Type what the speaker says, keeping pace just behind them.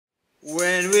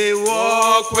When we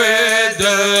walk with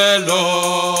the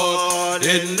Lord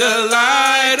in the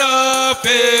light of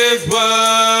His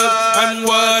word, and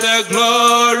what a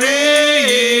glory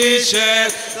He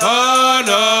shed on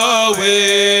our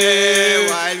way,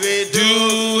 while we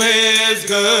do His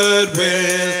good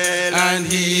will, and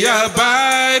He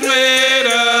abide with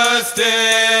us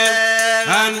there,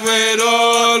 and with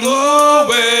all who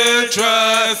will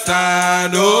trust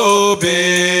and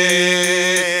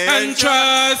obey, and trust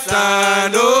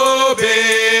and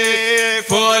obey,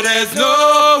 for there's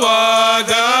no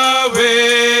other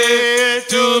way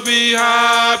to be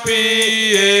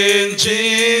happy in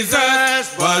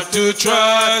Jesus but to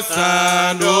trust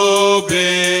and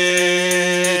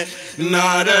obey.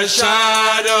 Not a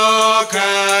shadow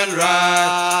can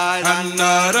rise, and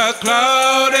not a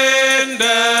cloud in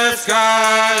the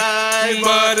sky,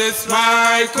 but His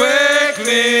smile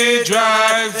quickly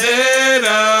drives it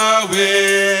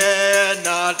away.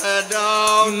 Not a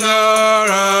doubt nor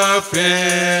a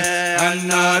fear, and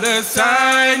not a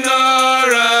sign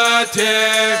nor a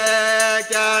tear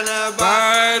can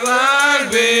abide while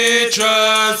we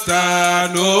trust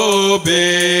and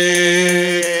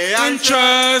obey, and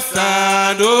trust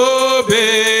and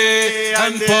obey,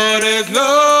 and for there's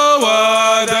no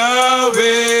other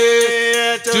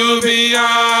way to be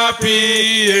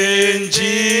happy in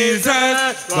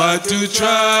Jesus but to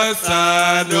trust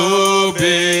and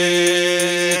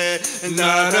obey.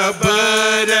 Not a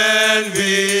burden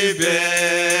we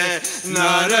bear,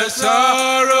 not a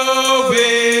sorrow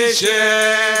we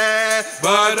share,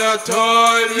 but a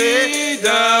toil we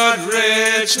doth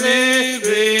richly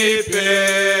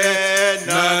repair.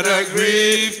 Not a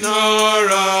grief nor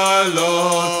a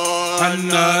loss, and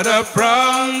not a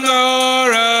frown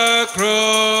nor a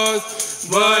cross,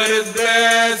 but it's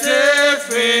blessed if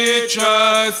we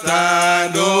trust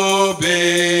and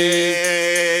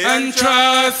obey, and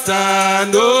trust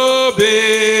and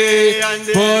obey,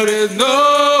 for there's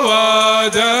no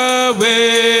other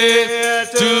way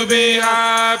to be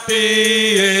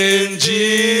happy in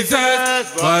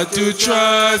Jesus but to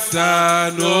trust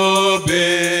and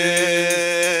obey.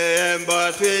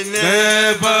 But we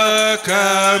never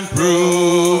can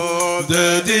prove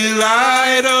the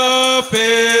delight of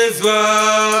His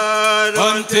word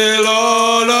until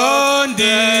all on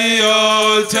the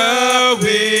altar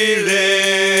we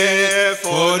lay,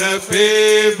 for the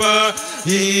favor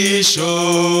He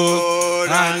showed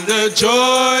and the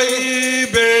joy He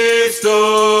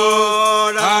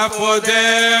bestowed are for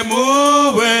them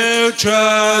who will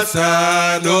trust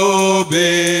and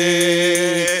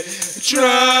obey.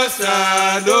 Trust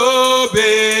and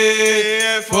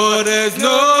obey, for there's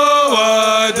no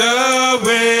other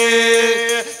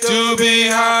way to be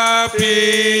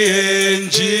happy in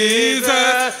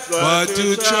Jesus but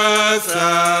to trust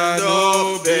and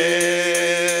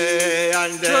obey.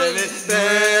 And then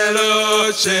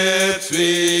fellowship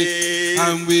sweet,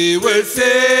 and we will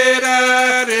sit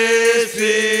at His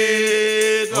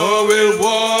feet, or we'll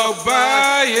walk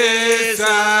by His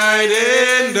side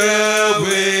in the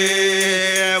way.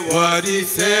 What He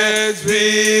says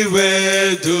we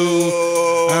will do,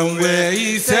 and where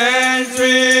He sends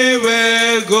we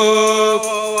will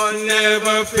go.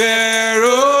 Never fear,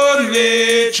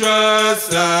 only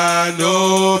trust and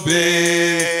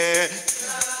obey.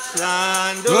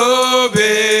 And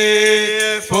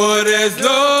obey, for there's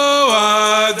no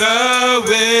other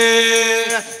way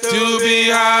to be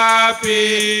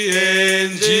happy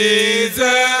in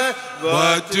Jesus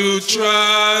but to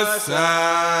trust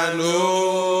and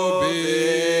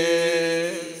obey.